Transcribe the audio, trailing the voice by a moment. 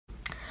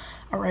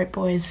All right,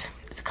 boys,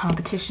 it's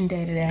competition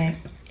day today.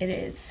 It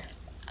is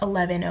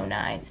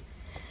 11:09,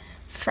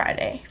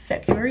 Friday,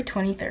 February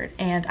 23rd,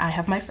 and I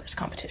have my first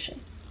competition.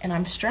 And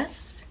I'm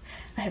stressed.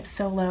 I have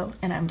solo,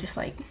 and I'm just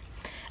like,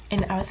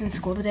 and I was in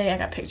school today. I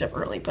got picked up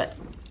early, but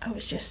I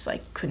was just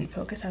like, couldn't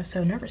focus. I was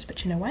so nervous,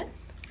 but you know what?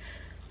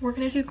 We're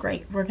gonna do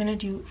great. We're gonna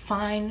do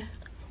fine.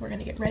 We're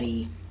gonna get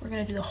ready. We're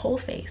gonna do the whole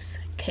face,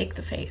 cake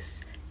the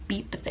face,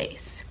 beat the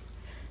face.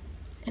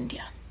 And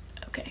yeah,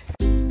 okay.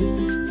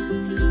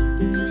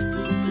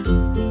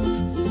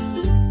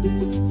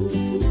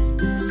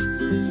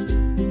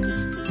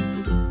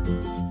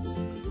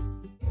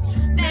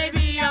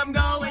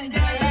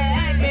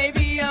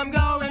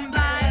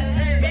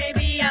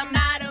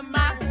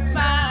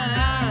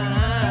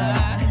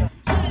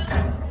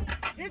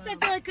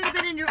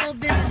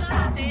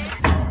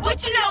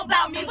 What you know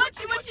about me? What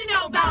you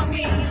know about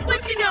me?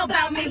 What you know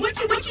about me? What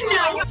you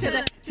know? To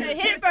the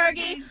hit it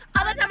Fergie.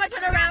 All the time I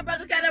turn around,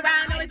 brothers gather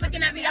around, always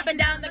looking at me up and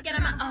down, looking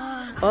at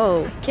my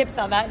Oh. Kip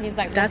saw that and he's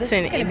like, well, that's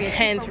an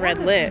intense red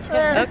lip.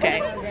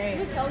 Okay.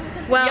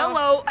 Well,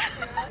 yellow.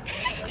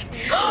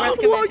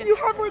 Whoa, you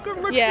have like a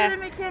lip yeah, in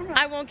the camera.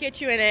 I won't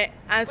get you in it.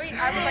 Wait,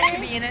 I would like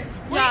to be in it.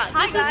 Yeah,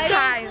 this is so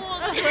cool.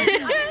 I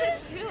did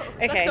this too.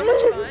 Okay. That's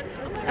so much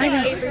fun. I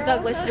know. Avery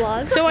Douglas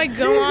vlog. So I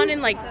go on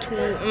in like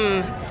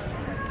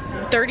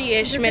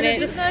 30-ish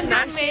minutes.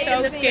 I'm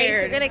so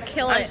scared. You're gonna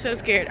kill it. I'm so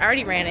scared. I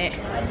already ran it.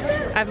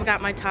 I haven't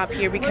got my top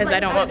here because I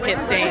don't want pit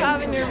stains.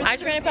 I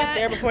just ran it back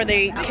there before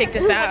they kicked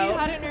us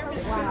out.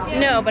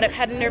 No, but I've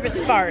had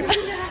nervous farts.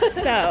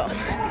 So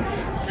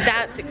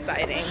that's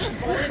exciting.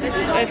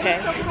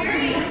 Okay.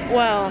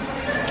 Well,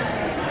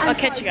 I'll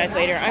catch you guys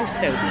later. I'm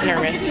so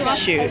nervous.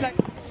 Shoot.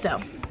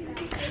 So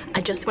I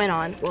just went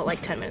on, well,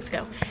 like 10 minutes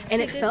ago,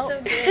 and it felt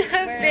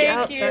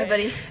Thank you. Sorry,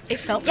 buddy. It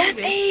felt yes,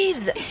 good.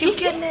 Aves, you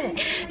getting it?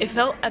 It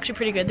felt actually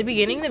pretty good. The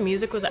beginning, the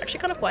music was actually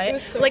kind of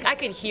quiet. Like I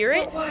could hear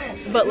it,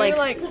 but like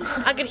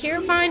I could hear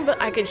it fine,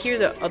 but I could hear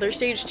the other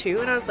stage too,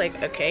 and I was like,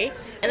 okay.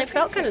 And it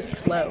felt kind of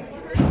slow.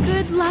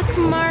 Good luck,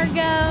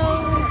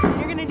 Margot.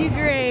 You're gonna do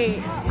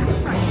great.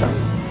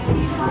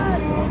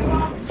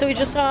 So we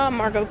just saw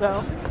Margot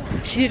go.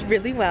 She did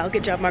really well.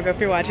 Good job, Margot, if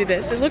you're watching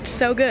this. It looked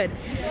so good.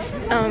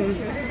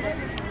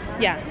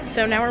 Yeah,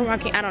 so now we're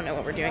walking. I don't know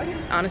what we're doing,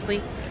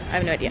 honestly. I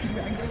have no idea.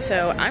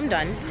 So I'm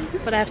done,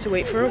 but I have to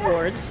wait for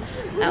awards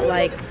at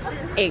like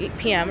 8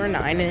 p.m. or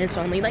 9, and it's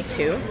only like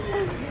 2.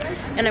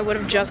 And I would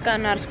have just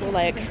gotten out of school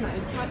like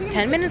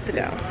 10 minutes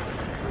ago.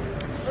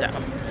 So,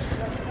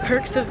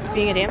 perks of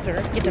being a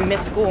dancer, get to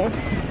miss school.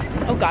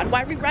 Oh God,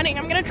 why are we running?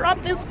 I'm gonna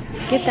drop this.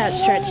 Get that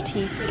stretch,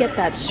 T. Get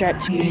that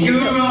stretch. So,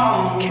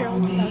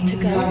 Carol's about to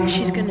go.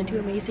 She's gonna do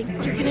amazing.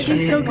 You're gonna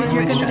do so good.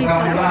 You're gonna do so good.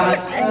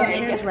 And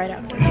Taryn's right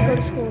after. You go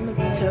to school in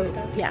the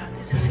So, yeah,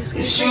 this is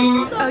just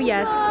good. Oh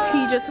yes,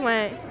 T just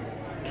went.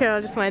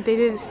 Carol just went. They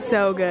did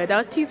so good. That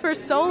was T's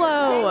first solo.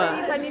 Oh,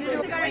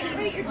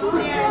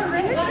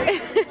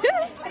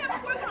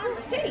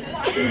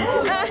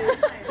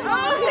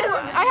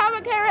 I have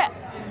a carrot.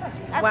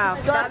 That's wow,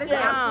 disgusting.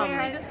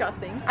 that is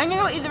disgusting. I'm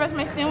gonna go eat the rest of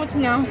my sandwich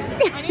now.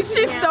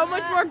 She's so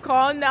much more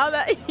calm now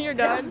that you're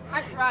done.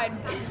 I cried.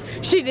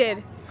 She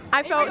did.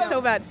 I felt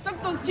so bad.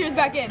 Suck those tears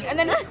back in, and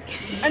then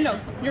I know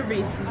you're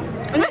Reese.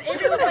 And then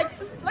Avery was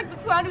like the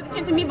clown with the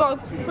chance of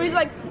meatballs, where he's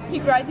like, he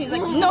cries and he's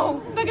like,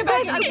 no, suck it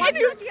back in. I watched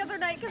that the other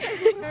night because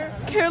I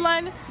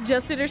Caroline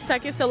just did her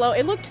second solo.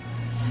 It looked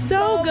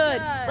so good.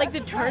 Like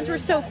the turns were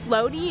so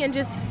floaty and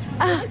just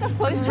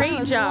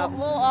great job. A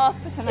little off.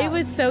 It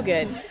was so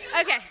good.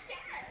 Okay.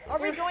 Are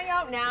we going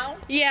out now?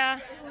 Yeah.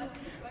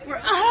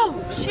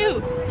 Oh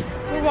shoot.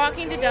 We're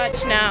walking to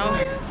Dutch now.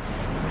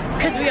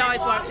 Because we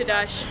always walk to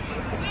Dutch.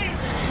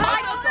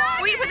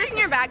 Also, will you put this in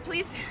your bag,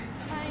 please?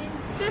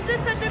 This is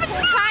such a cool.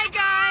 Hi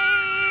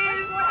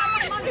guys!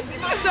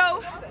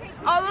 So,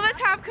 all of us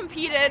have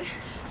competed.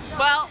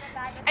 Well,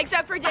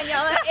 except for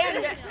Daniela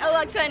and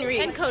Alexa and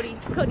Reese. And Cody.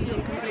 Cody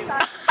didn't compete.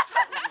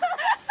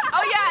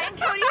 Oh yeah, and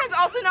Cody has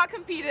also not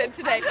competed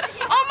today.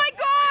 Oh my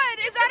god,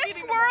 is that a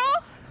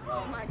squirrel?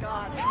 Oh my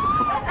god. Don't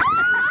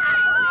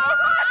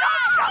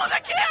show the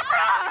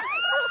camera!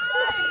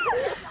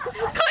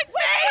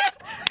 Clickbait!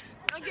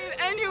 Okay,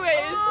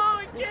 anyways.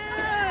 Oh,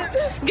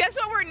 yeah. Guess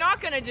what we're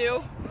not gonna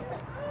do?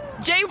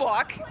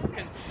 Jaywalk.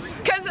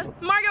 Because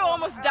Margot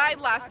almost died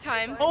last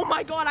time. Oh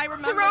my god, I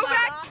remember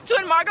Throwback to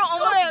when Margot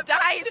almost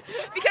died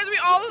because we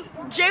all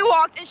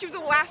jaywalked and she was the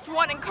last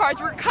one and cars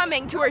were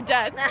coming to her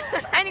death.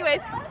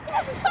 Anyways,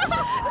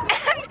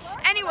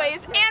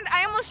 and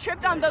I almost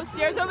tripped on those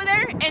stairs over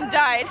there and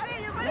died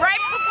right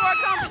before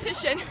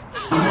competition.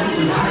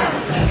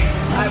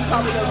 I'd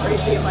probably go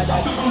crazy if I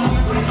died.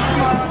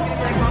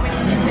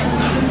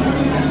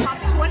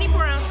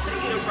 24 ounces.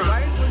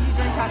 Why would you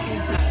drink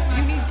caffeine tonight?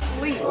 You need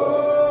sleep.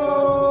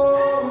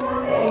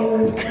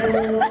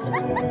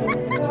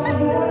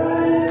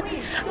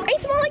 I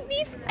smell like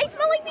beef! I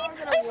smell like beef!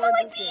 I smell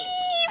like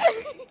beef!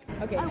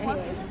 Okay,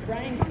 anyways,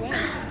 Brian quit.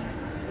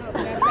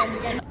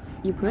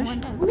 You push?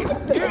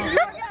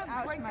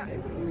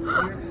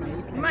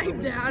 My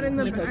dad in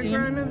the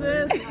background of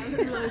this.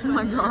 Oh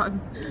my god.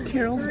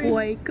 Carol's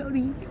boy,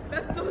 Cody.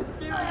 That's so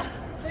scary.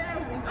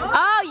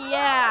 Oh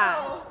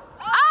yeah.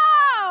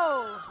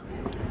 Oh.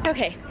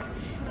 Okay.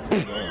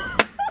 If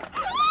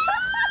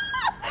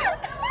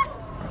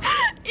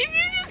you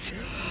just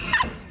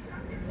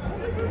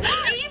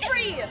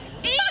Avery.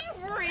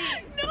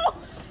 No.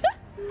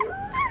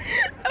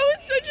 That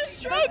was such a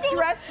struggle.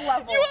 Stress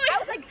level. You were like, I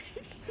was like.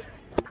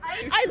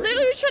 I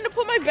literally was trying to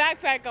put my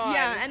backpack on.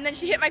 Yeah, and then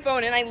she hit my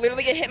phone, and I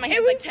literally hit my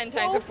hands like 10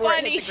 times before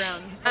it hit the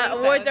ground.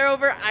 Awards are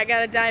over. I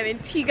got a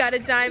diamond. T got a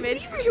diamond.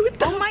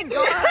 Oh my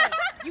god.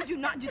 You do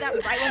not do that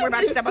right when we're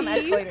about to step on the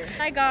escalator.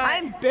 I got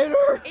I'm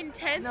bitter.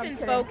 intense No, I'm and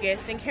kidding.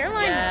 focused. And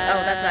Caroline, Yeah.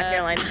 oh, that's not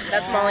Caroline.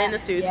 That's Molly and the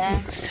Seuss.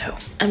 Yeah. So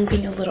I'm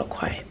being a little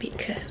quiet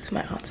because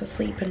my aunt's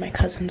asleep and my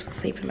cousin's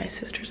asleep and my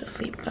sister's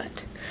asleep.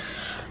 But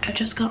I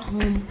just got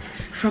home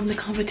from the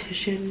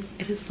competition.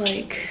 It is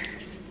like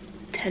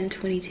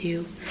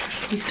 10:22.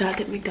 We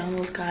stopped at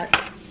McDonald's, got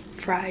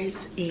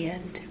fries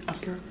and a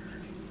burger.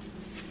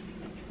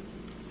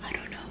 I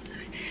don't know,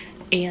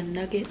 and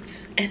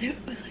nuggets, and it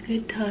was a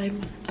good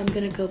time. I'm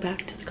gonna go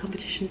back to the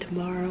competition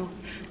tomorrow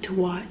to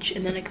watch,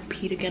 and then I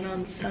compete again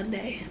on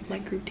Sunday, my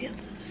group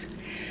dances.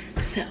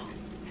 So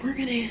we're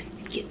gonna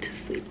get to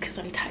sleep because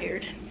I'm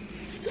tired.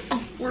 So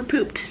we're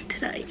pooped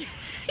tonight.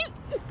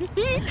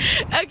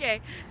 Okay,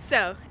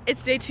 so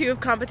it's day 2 of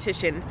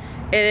competition.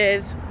 It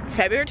is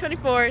February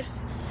 24th,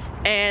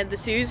 and the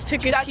Seuss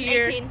took us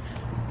here.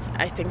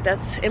 I think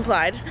that's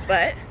implied,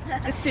 but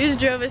the Seuss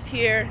drove us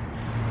here,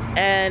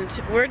 and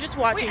we're just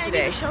watching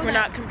today. We're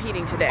not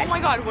competing today. Oh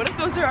my god, what if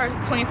those are our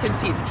planted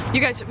seeds?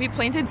 You guys, we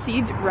planted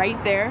seeds right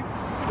there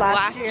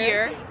last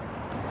year.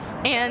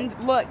 And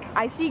look,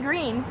 I see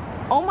green.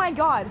 Oh my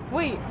god,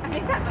 wait. I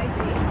think that might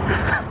be.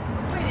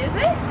 Wait, is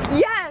it?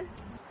 Yes!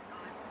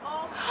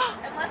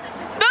 Unless it's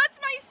just. That's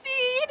my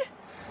seed!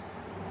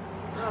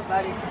 Oh,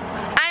 buddy.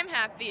 I'm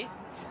happy.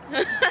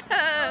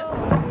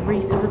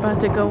 Reese is about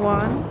to go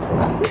on.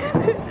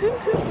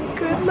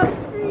 Good luck,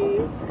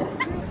 Reese.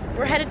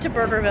 We're headed to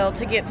Burgerville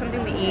to get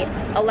something to eat.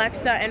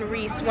 Alexa and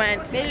Reese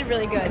went. They did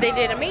really good. They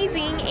did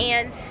amazing,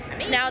 and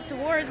now it's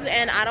awards,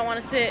 and I don't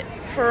want to sit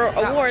for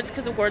awards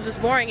because awards is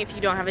boring if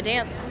you don't have a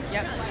dance.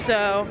 Yep.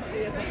 So,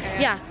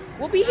 yeah,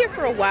 we'll be here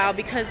for a while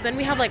because then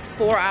we have like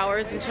 4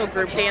 hours until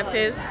group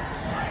dances.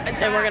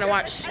 And we're gonna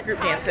watch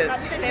group dances.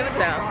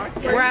 So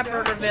we're at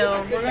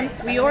Burgerville.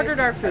 We ordered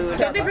our food,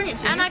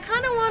 and I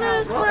kind of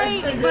wanted a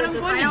Sprite, but I'm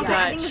going to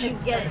Dutch.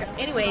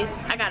 Anyways,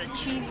 I got a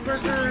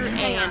cheeseburger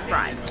and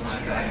fries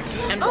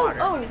and water.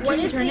 What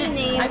is the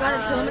name? I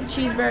got a Tillamook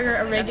cheeseburger,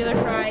 a regular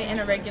fry,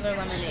 and a regular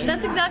lemonade.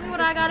 That's exactly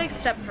what I got,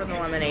 except for the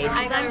lemonade.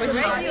 I got a What'd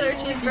you get? regular Did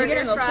you get a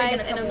cheeseburger, milkshake fries,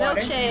 and a and a cup of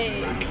water?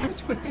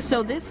 milkshake.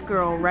 So this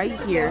girl right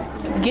here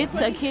gets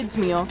a kid's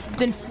meal,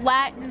 then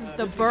flattens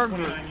the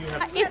burger.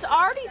 It's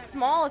already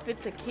small if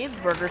it's a kid's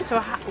burger, so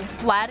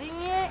flattening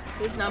it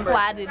His number.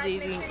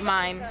 flattening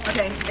mine.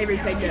 Okay, Avery,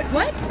 take it.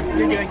 What?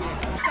 You're doing it.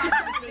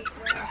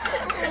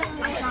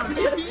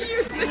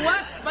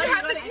 What? But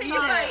have the tea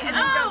bite and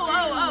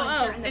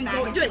And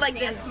don't do it like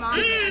this.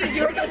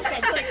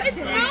 It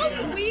smells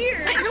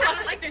weird. I know, I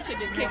don't like their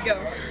chicken. Okay, go.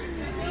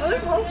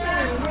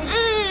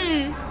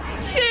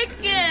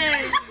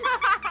 Chicken!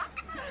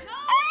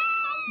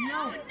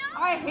 No,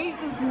 I hate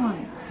this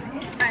one.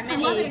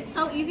 It's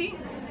so easy.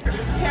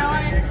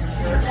 Caroline, if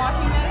you're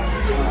watching this,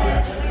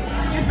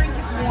 your drink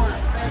is warm.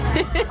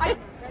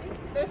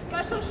 There's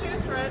special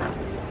shoes for it.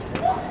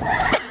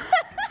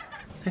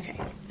 Okay,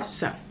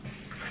 so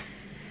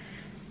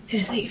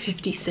it is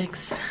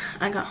 8:56.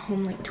 I got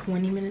home like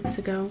 20 minutes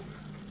ago,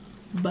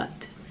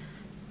 but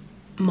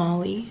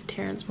Molly,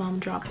 Taryn's mom,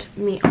 dropped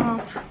me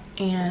off,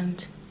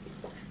 and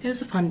it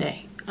was a fun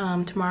day.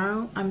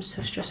 Tomorrow, I'm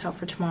so stressed out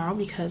for tomorrow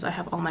because I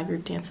have all my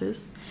group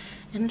dances,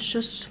 and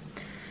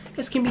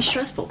it's gonna be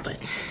stressful, but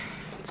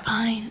it's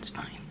fine, it's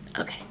fine.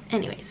 Okay,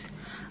 anyways,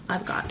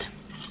 I've got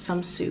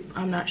some soup.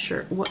 I'm not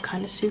sure what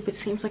kind of soup. It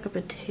seems like a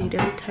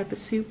potato type of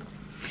soup.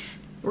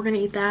 We're gonna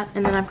eat that,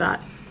 and then I've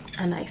got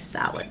a nice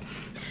salad.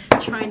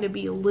 Trying to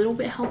be a little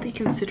bit healthy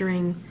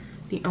considering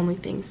the only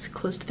things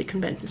close to the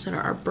convention center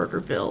are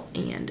Burgerville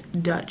and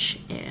Dutch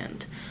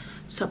and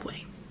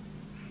Subway.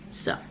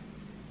 So,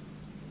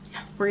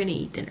 yeah, we're gonna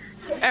eat dinner.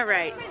 All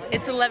right,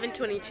 it's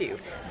 11:22,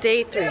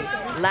 day 3,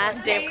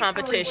 last day of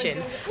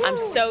competition. I'm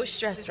so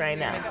stressed right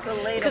now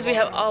because we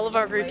have all of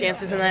our group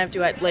dances and then I have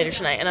duet later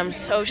tonight, and I'm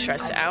so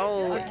stressed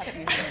out.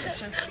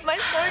 My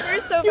stomach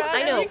hurts so bad.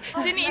 I know.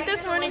 Didn't eat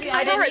this morning because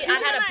I didn't eat. I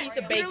had a piece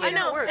of bacon. I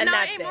know, and and now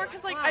I that's ate it. more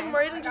because like I'm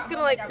worried I'm just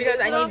gonna like because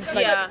I need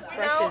like Yeah.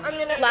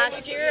 brushes.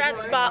 Last year at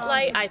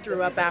Spotlight, I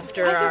threw up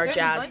after our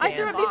jazz I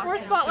threw up dance. before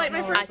Spotlight my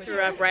I first. threw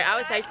up right. I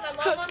was like,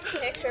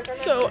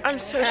 so I'm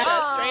so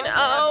stressed right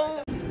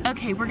now.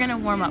 Okay, we're gonna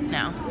warm up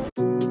now.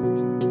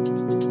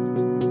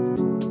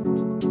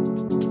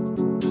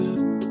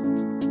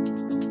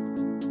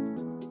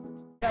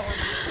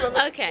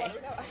 Okay,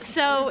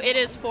 so it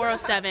is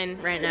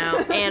 4:07 right now,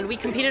 and we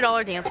competed all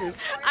our dances.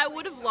 I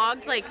would have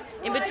vlogged like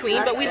in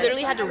between, but we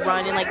literally had to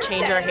run and like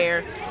change our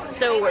hair.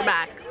 So we're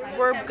back.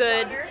 were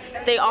good.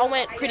 They all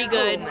went pretty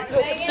good.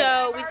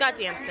 So we've got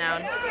dance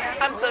down.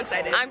 I'm so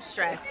excited. I'm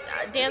stressed.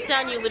 Dance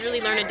down, you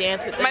literally learn to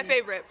dance with My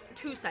favorite.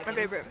 2 seconds. My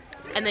favorite.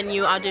 And then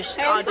you audition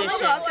in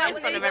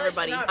front of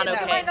everybody. Not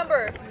okay. My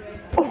number.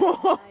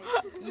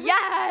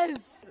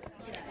 Yes.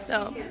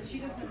 So,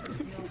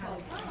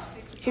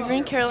 Avery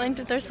and Caroline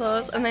did their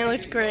solos, and they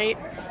looked great.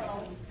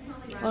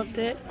 Loved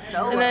it.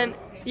 And then,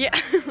 yeah.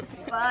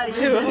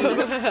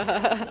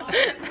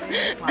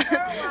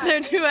 Their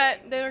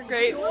duet, they were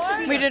great.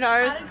 We did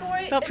ours.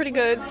 Felt pretty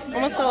good.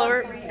 Almost fell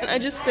over, and I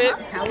just spit.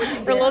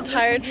 We're a little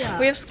tired.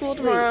 We have school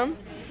tomorrow,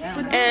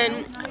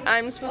 and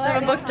I'm supposed to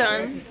have a book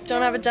done.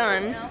 Don't have it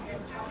done.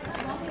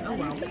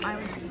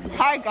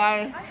 Hi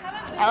guys,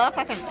 I look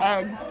like an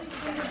egg.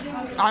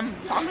 I'm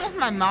talking with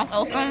my mouth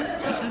open.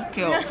 This is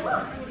cute.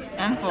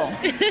 I'm full.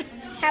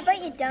 How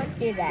about you don't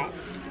do that?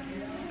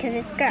 Because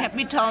it's gross. Can't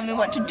be telling me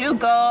what to do,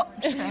 girl.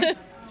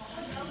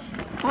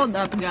 Hold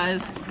up,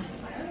 guys.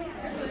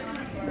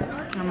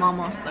 I'm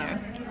almost there.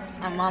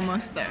 I'm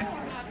almost there.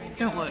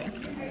 Don't worry.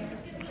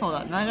 Hold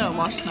on, I gotta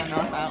wash my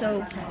mouth out.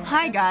 So,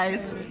 hi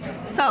guys.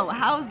 So,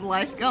 how's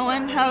life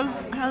going? How's,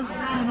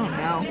 I don't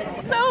know.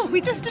 So,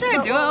 we just did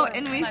our duo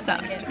and we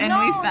sucked and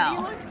we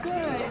fell.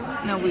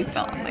 No, we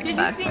fell on like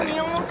backwards. Did you see me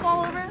almost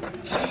fall over?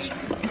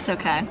 It's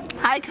okay.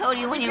 Hi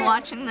Cody, when you're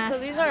watching this. So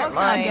these aren't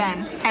mine.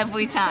 Again,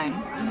 every time.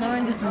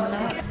 Mine is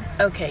not.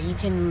 Okay, you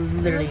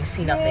can literally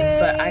see nothing,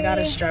 but I got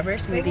a strawberry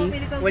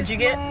smoothie. What'd you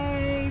get?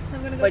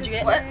 What'd you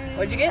get? What?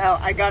 What'd you get? Oh,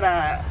 I got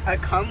I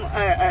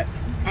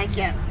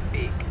can't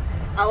speak.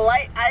 A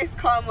light ice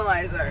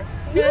caramelizer.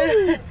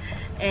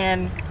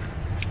 And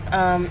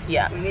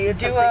yeah, We needed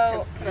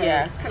duo.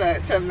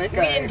 to make We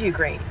didn't do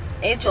great.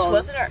 It just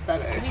wasn't our.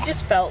 better. We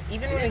just felt,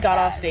 even when we got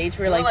off stage,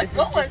 we were like, this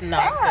is just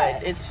not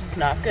good. It's just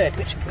not good.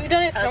 We've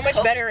done it so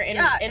much better in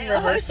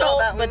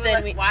rehearsal, but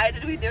then we. Why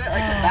did we do it like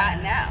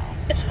that now?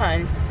 It's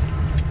fine.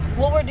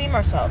 We'll redeem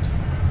ourselves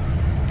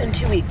in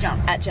 2 weeks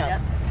at Jump.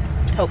 Yep.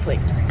 Hopefully.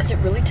 Is it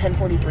really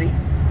 10:43?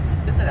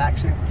 Is it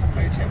actually?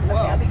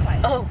 Whoa.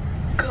 Oh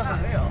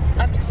God,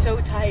 I'm so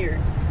tired.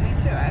 Me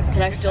too.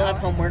 And I still have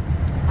homework.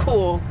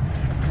 Cool.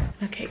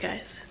 Okay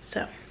guys,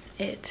 so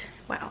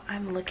wow,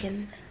 I'm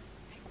looking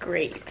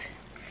great.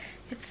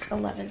 It's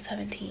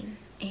 11:17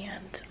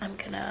 and I'm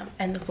gonna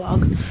end the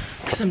vlog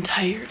because I'm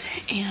tired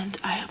and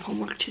I have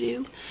homework to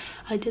do.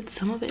 I did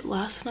some of it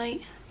last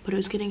night, but it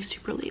was getting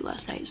super late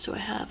last night, so I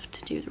have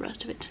to do the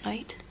rest of it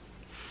tonight.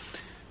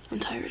 I'm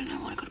tired and I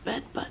want to go to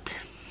bed, but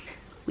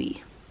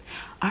we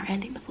are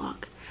ending the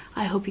vlog.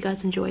 I hope you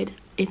guys enjoyed.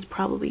 It's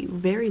probably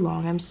very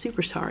long. I'm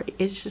super sorry.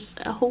 It's just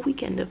a whole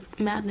weekend of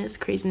madness,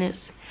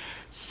 craziness,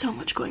 so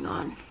much going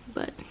on.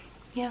 But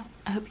yeah,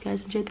 I hope you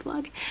guys enjoyed the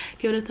vlog.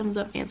 Give it a thumbs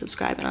up and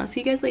subscribe, and I'll see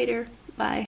you guys later. Bye.